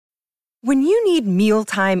When you need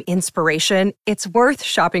mealtime inspiration, it's worth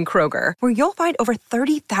shopping Kroger, where you'll find over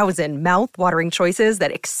 30,000 mouth-watering choices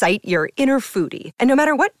that excite your inner foodie. And no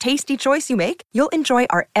matter what tasty choice you make, you'll enjoy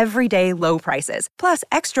our everyday low prices, plus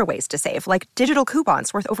extra ways to save, like digital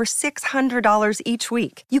coupons worth over $600 each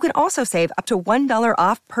week. You can also save up to $1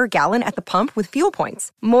 off per gallon at the pump with fuel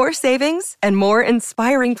points. More savings and more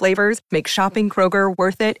inspiring flavors make shopping Kroger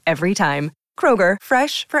worth it every time. Kroger,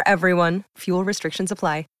 fresh for everyone. Fuel restrictions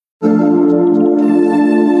apply.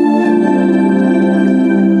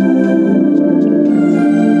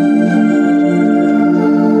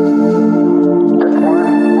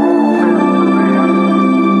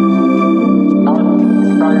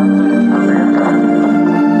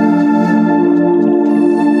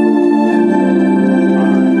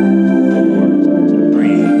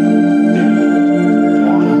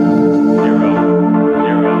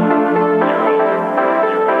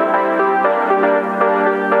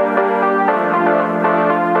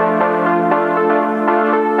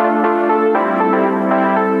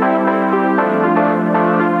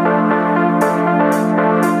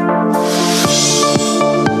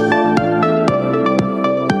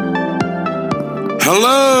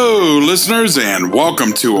 Hello, listeners, and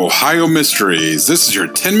welcome to Ohio Mysteries. This is your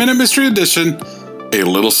 10-minute mystery edition, a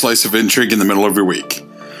little slice of intrigue in the middle of your week.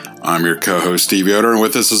 I'm your co-host, Steve Yoder, and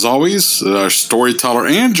with us, as always, our storyteller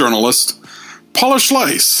and journalist, Paula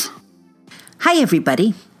Schleiss. Hi,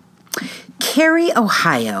 everybody. Carey,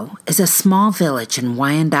 Ohio, is a small village in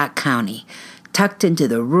Wyandotte County, tucked into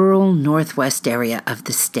the rural northwest area of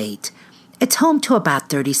the state. It's home to about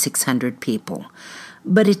 3,600 people.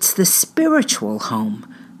 But it's the spiritual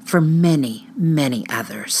home for many, many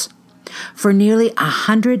others. For nearly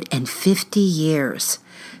 150 years,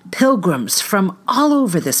 pilgrims from all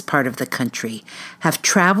over this part of the country have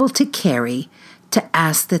traveled to Carey to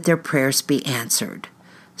ask that their prayers be answered,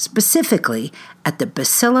 specifically at the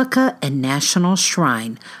Basilica and National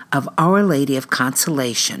Shrine of Our Lady of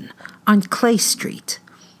Consolation on Clay Street.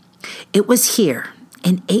 It was here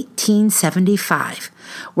in 1875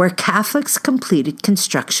 where Catholics completed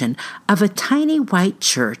construction of a tiny white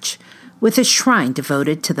church with a shrine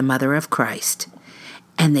devoted to the Mother of Christ,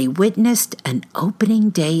 and they witnessed an opening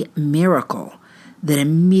day miracle that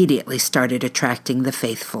immediately started attracting the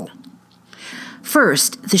faithful.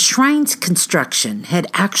 First, the shrine's construction had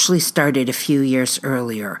actually started a few years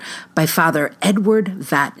earlier by Father Edward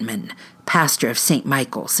Vatman, pastor of St.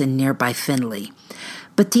 Michael's in nearby Findlay.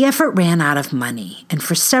 But the effort ran out of money, and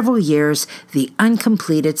for several years, the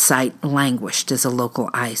uncompleted site languished as a local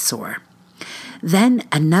eyesore. Then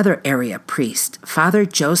another area priest, Father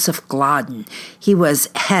Joseph Glodden, he was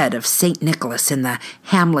head of St. Nicholas in the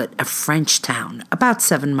hamlet of Frenchtown, about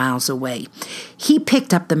 7 miles away. He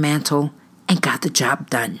picked up the mantle and got the job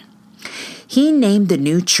done. He named the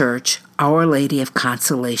new church Our Lady of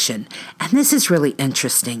Consolation, and this is really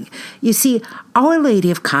interesting. You see, Our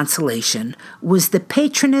Lady of Consolation was the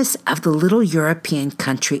patroness of the little European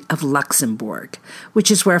country of Luxembourg,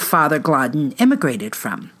 which is where Father Glodden immigrated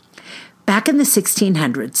from. Back in the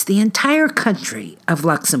 1600s, the entire country of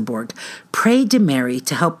Luxembourg prayed to Mary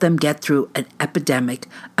to help them get through an epidemic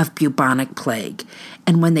of bubonic plague.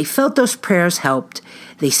 And when they felt those prayers helped,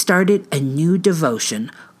 they started a new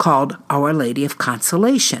devotion called Our Lady of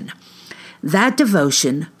Consolation. That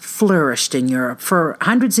devotion flourished in Europe for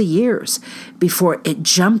hundreds of years before it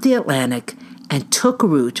jumped the Atlantic and took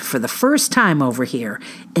root for the first time over here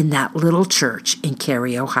in that little church in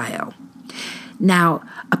Carey, Ohio. Now,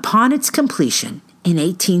 upon its completion in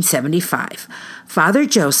 1875, Father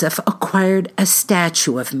Joseph acquired a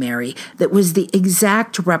statue of Mary that was the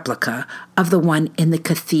exact replica of the one in the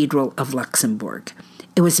Cathedral of Luxembourg.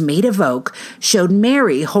 It was made of oak, showed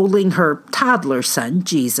Mary holding her toddler son,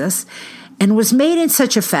 Jesus, and was made in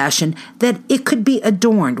such a fashion that it could be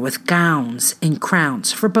adorned with gowns and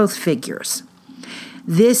crowns for both figures.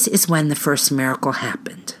 This is when the first miracle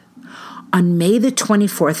happened. On May the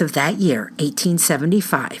 24th of that year,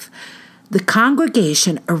 1875, the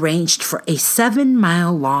congregation arranged for a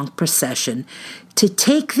 7-mile-long procession to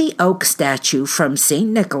take the oak statue from St.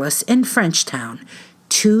 Nicholas in Frenchtown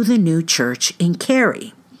to the new church in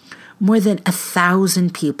Carey. More than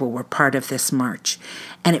 1,000 people were part of this march,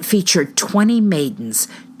 and it featured 20 maidens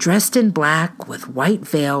dressed in black with white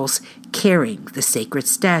veils carrying the sacred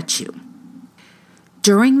statue.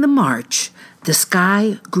 During the march, the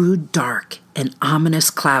sky grew dark and ominous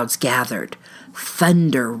clouds gathered.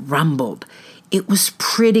 Thunder rumbled. It was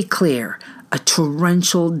pretty clear a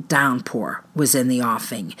torrential downpour was in the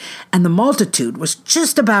offing, and the multitude was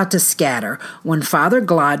just about to scatter when Father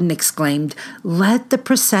Glodden exclaimed, "Let the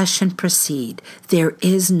procession proceed. There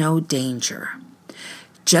is no danger."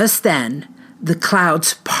 Just then, the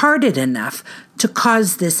clouds parted enough to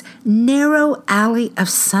cause this narrow alley of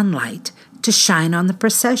sunlight to shine on the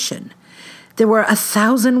procession. There were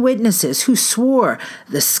 1,000 witnesses who swore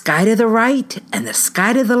the sky to the right and the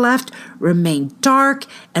sky to the left remained dark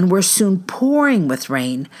and were soon pouring with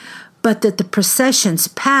rain, but that the procession's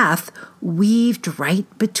path weaved right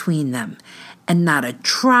between them, and not a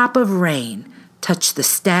drop of rain touched the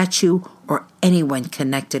statue or anyone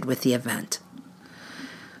connected with the event.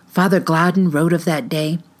 Father Gladden wrote of that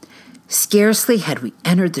day, "Scarcely had we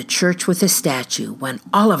entered the church with the statue when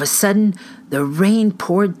all of a sudden the rain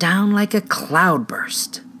poured down like a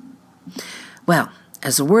cloudburst." Well,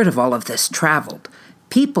 as the word of all of this traveled,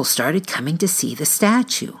 people started coming to see the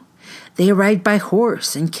statue. They arrived by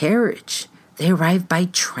horse and carriage. They arrived by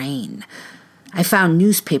train. I found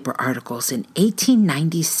newspaper articles in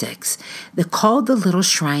 1896 that called the little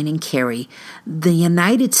shrine in Carey the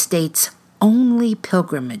United States' only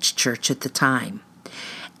pilgrimage church at the time,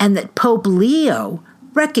 and that Pope Leo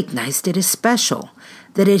recognized it as special,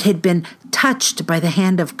 that it had been touched by the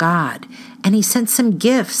hand of God, and he sent some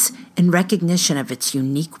gifts in recognition of its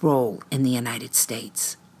unique role in the United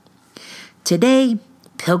States. Today,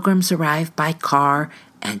 pilgrims arrive by car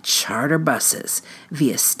and charter buses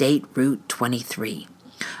via State Route 23.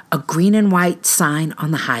 A green and white sign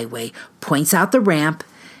on the highway points out the ramp,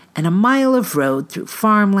 and a mile of road through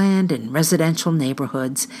farmland and residential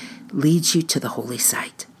neighborhoods leads you to the holy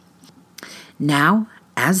site. Now,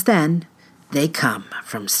 as then, they come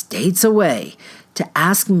from states away to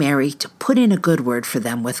ask Mary to put in a good word for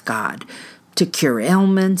them with God, to cure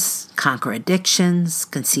ailments, conquer addictions,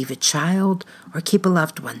 conceive a child, or keep a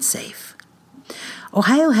loved one safe.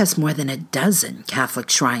 Ohio has more than a dozen Catholic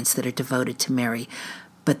shrines that are devoted to Mary,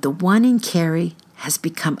 but the one in Carey has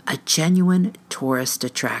become a genuine tourist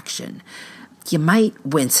attraction. You might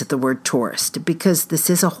wince at the word tourist because this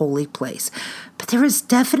is a holy place, but there is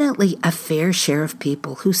definitely a fair share of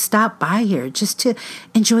people who stop by here just to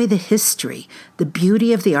enjoy the history, the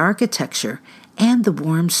beauty of the architecture, and the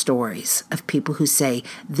warm stories of people who say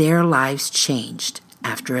their lives changed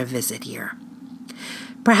after a visit here.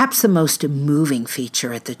 Perhaps the most moving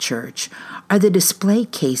feature at the church are the display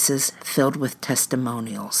cases filled with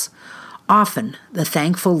testimonials. Often, the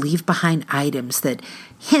thankful leave behind items that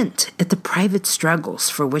hint at the private struggles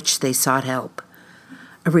for which they sought help.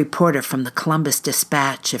 A reporter from the Columbus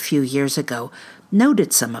Dispatch a few years ago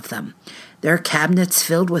noted some of them. There are cabinets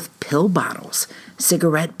filled with pill bottles,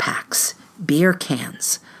 cigarette packs, beer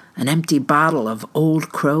cans, an empty bottle of Old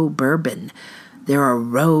Crow bourbon. There are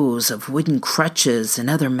rows of wooden crutches and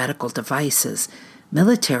other medical devices,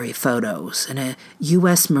 military photos, and a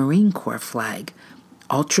U.S. Marine Corps flag,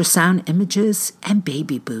 ultrasound images, and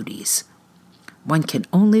baby booties. One can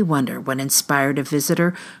only wonder what inspired a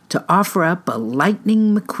visitor to offer up a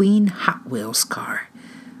Lightning McQueen Hot Wheels car.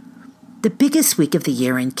 The biggest week of the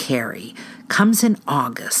year in Carey comes in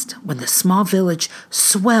August, when the small village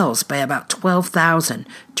swells by about 12,000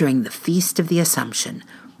 during the Feast of the Assumption.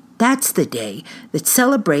 That's the day that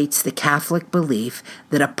celebrates the Catholic belief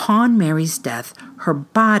that upon Mary's death, her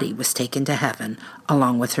body was taken to heaven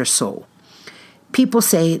along with her soul. People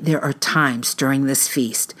say there are times during this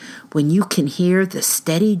feast when you can hear the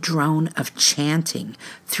steady drone of chanting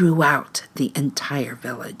throughout the entire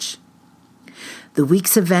village. The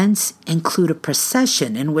week's events include a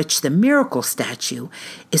procession in which the miracle statue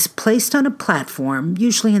is placed on a platform,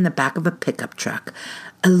 usually in the back of a pickup truck,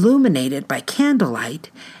 illuminated by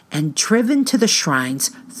candlelight, and driven to the shrine's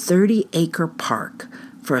 30-acre park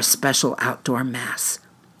for a special outdoor mass.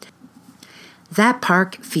 That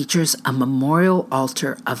park features a memorial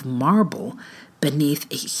altar of marble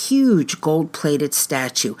beneath a huge gold-plated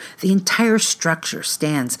statue. The entire structure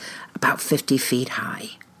stands about 50 feet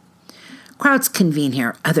high. Crowds convene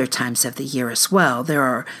here other times of the year as well. There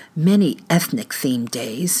are many ethnic-themed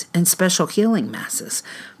days and special healing masses.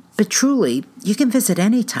 But truly, you can visit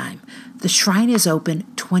any time. The shrine is open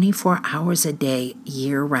 24 hours a day,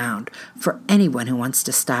 year-round, for anyone who wants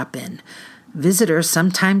to stop in. Visitors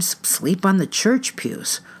sometimes sleep on the church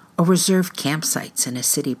pews or reserve campsites in a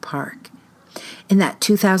city park. In that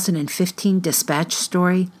 2015 Dispatch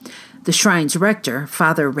story, the shrine's rector,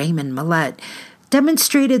 Father Raymond Millett,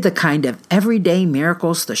 demonstrated the kind of everyday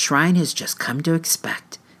miracles the shrine has just come to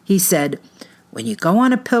expect. He said, "When you go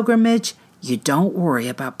on a pilgrimage, you don't worry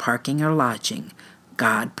about parking or lodging.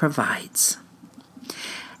 God provides."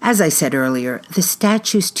 As I said earlier, the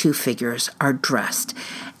statue's two figures are dressed,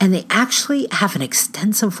 and they actually have an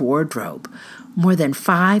extensive wardrobe. More than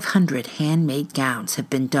 500 handmade gowns have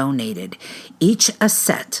been donated, each a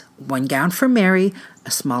set, one gown for Mary,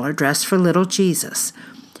 a smaller dress for little Jesus.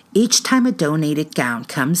 Each time a donated gown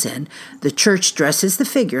comes in, the church dresses the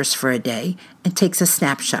figures for a day and takes a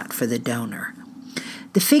snapshot for the donor.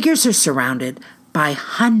 The figures are surrounded by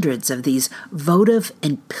hundreds of these votive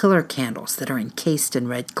and pillar candles that are encased in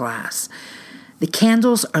red glass. The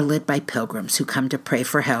candles are lit by pilgrims who come to pray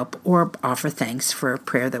for help or offer thanks for a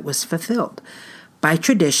prayer that was fulfilled. By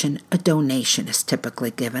tradition, a donation is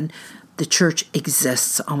typically given. The church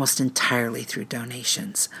exists almost entirely through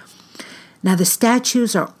donations. Now, the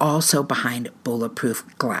statues are also behind bulletproof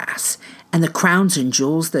glass, and the crowns and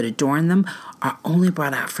jewels that adorn them are only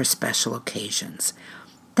brought out for special occasions.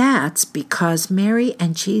 That's because Mary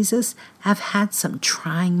and Jesus have had some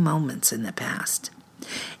trying moments in the past.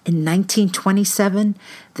 In 1927,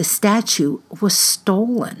 the statue was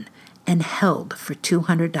stolen and held for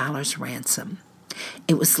 $200 ransom.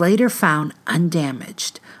 It was later found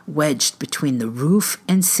undamaged, wedged between the roof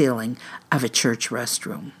and ceiling of a church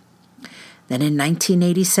restroom. Then in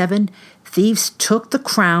 1987, thieves took the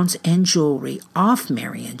crowns and jewelry off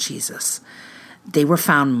Mary and Jesus. They were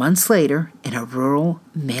found months later in a rural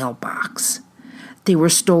mailbox. They were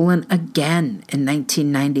stolen again in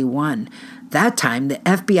 1991. That time, the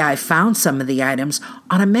FBI found some of the items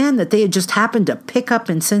on a man that they had just happened to pick up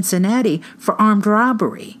in Cincinnati for armed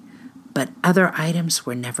robbery. But other items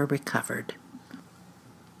were never recovered.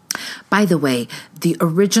 By the way, the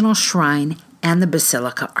original shrine and the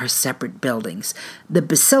basilica are separate buildings. The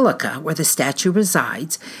basilica, where the statue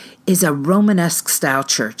resides, is a Romanesque-style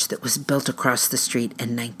church that was built across the street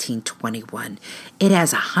in 1921. It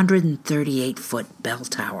has a 138-foot bell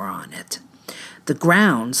tower on it. The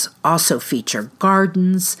grounds also feature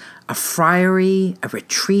gardens, a friary, a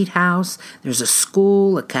retreat house. There's a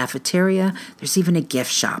school, a cafeteria. There's even a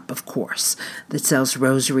gift shop, of course, that sells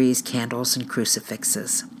rosaries, candles, and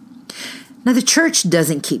crucifixes. Now, the church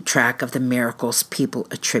doesn't keep track of the miracles people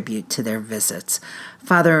attribute to their visits.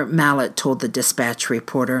 Father Mallet told the Dispatch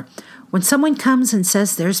reporter, "When someone comes and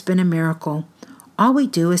says there's been a miracle, all we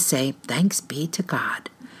do is say, 'Thanks be to God.'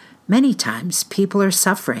 Many times people are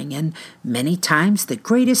suffering, and many times the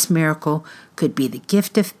greatest miracle could be the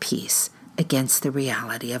gift of peace against the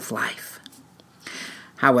reality of life."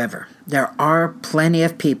 However, there are plenty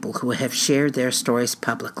of people who have shared their stories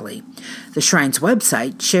publicly. The Shrine's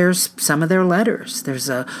website shares some of their letters. There's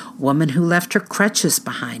a woman who left her crutches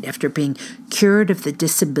behind after being cured of the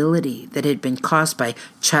disability that had been caused by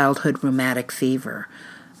childhood rheumatic fever.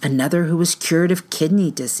 Another who was cured of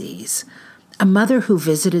kidney disease. A mother who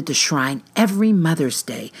visited the shrine every Mother's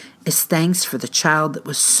Day as thanks for the child that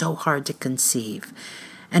was so hard to conceive.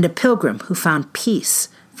 And a pilgrim who found peace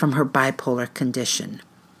from her bipolar condition.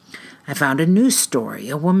 I found a news story,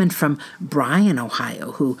 a woman from Bryan,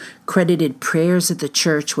 Ohio, who credited prayers at the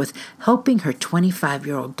church with helping her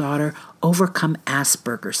 25-year-old daughter overcome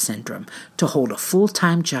Asperger's syndrome to hold a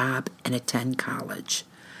full-time job and attend college.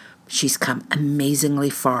 "She's come amazingly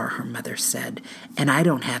far," her mother said, "and I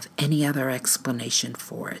don't have any other explanation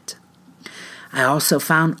for it." I also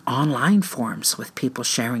found online forums with people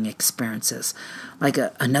sharing experiences, like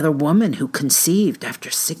another woman who conceived after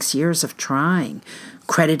 6 years of trying,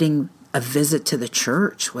 crediting a visit to the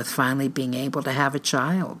church with finally being able to have a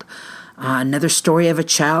child. Another story of a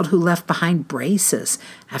child who left behind braces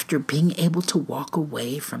after being able to walk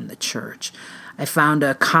away from the church. I found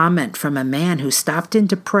a comment from a man who stopped in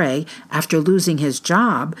to pray after losing his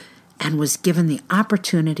job and was given the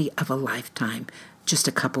opportunity of a lifetime just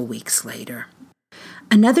a couple weeks later.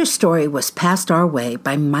 Another story was passed our way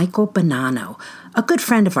by Michael Bonanno, a good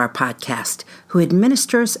friend of our podcast, who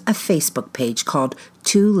administers a Facebook page called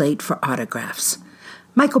Too Late for Autographs.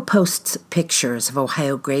 Michael posts pictures of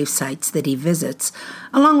Ohio grave sites that he visits,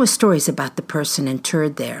 along with stories about the person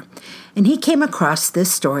interred there. And he came across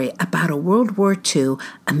this story about a World War II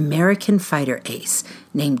American fighter ace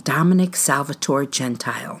named Dominic Salvatore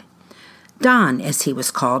Gentile. Don, as he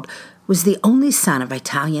was called, was the only son of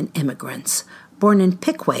Italian immigrants, born in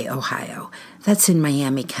Piqua, Ohio. That's in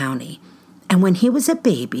Miami County. And when he was a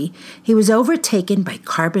baby, he was overtaken by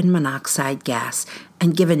carbon monoxide gas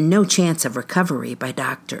and given no chance of recovery by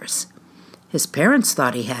doctors. His parents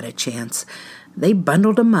thought he had a chance. They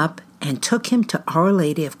bundled him up and took him to Our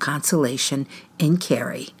Lady of Consolation in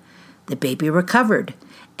Carey. The baby recovered,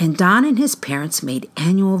 and Don and his parents made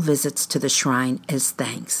annual visits to the shrine as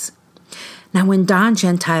thanks. Now, when Don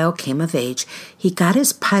Gentile came of age, he got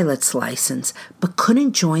his pilot's license, but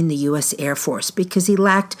couldn't join the U.S. Air Force because he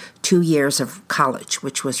lacked 2 years of college,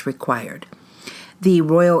 which was required. The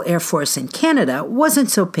Royal Air Force in Canada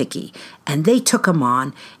wasn't so picky, and they took him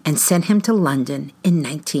on and sent him to London in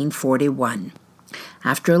 1941.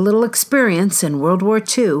 After a little experience in World War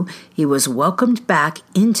II, he was welcomed back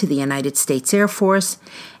into the United States Air Force,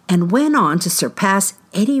 and went on to surpass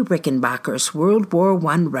Eddie Rickenbacker's World War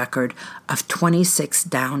I record of 26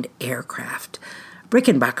 downed aircraft.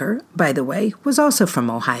 Rickenbacker, by the way, was also from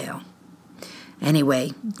Ohio.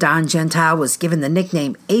 Anyway, Don Gentile was given the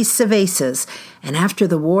nickname Ace of Aces, and after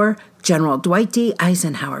the war, General Dwight D.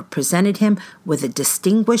 Eisenhower presented him with a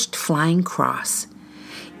Distinguished Flying Cross.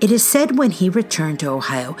 It is said when he returned to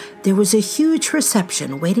Ohio, there was a huge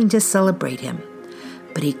reception waiting to celebrate him,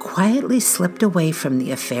 but he quietly slipped away from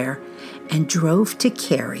the affair and drove to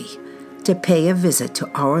Carey to pay a visit to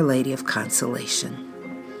Our Lady of Consolation.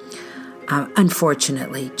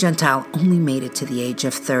 Unfortunately, Gentile only made it to the age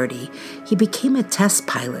of 30. He became a test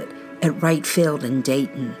pilot at Wright Field in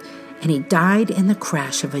Dayton, and he died in the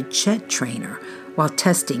crash of a jet trainer while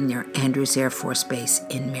testing near Andrews Air Force Base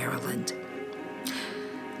in Maryland.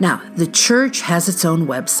 Now, the church has its own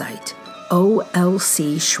website,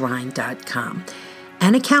 olcshrine.com,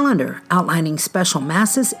 and a calendar outlining special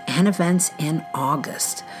masses and events in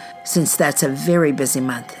August. Since that's a very busy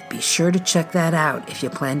month, be sure to check that out if you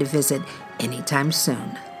plan to visit anytime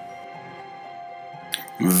soon.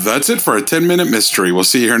 That's it for a 10-minute mystery. We'll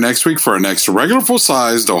see you here next week for our next regular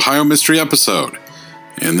full-sized Ohio Mystery episode.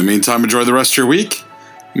 In the meantime, enjoy the rest of your week.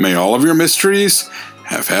 May all of your mysteries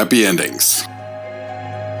have happy endings.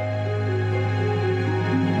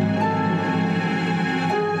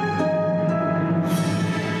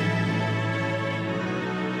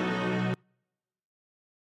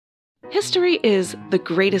 History is the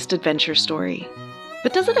greatest adventure story.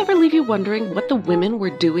 But does it ever leave you wondering what the women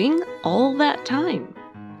were doing all that time?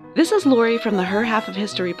 This is Lori from the Her Half of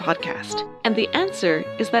History podcast, and the answer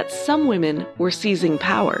is that some women were seizing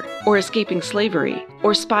power, or escaping slavery,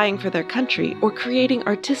 or spying for their country, or creating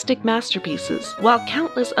artistic masterpieces, while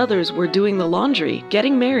countless others were doing the laundry,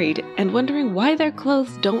 getting married, and wondering why their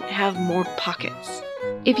clothes don't have more pockets.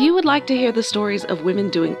 If you would like to hear the stories of women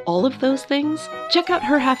doing all of those things, check out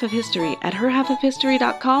Her Half of History at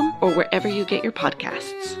herhalfofhistory.com or wherever you get your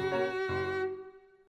podcasts.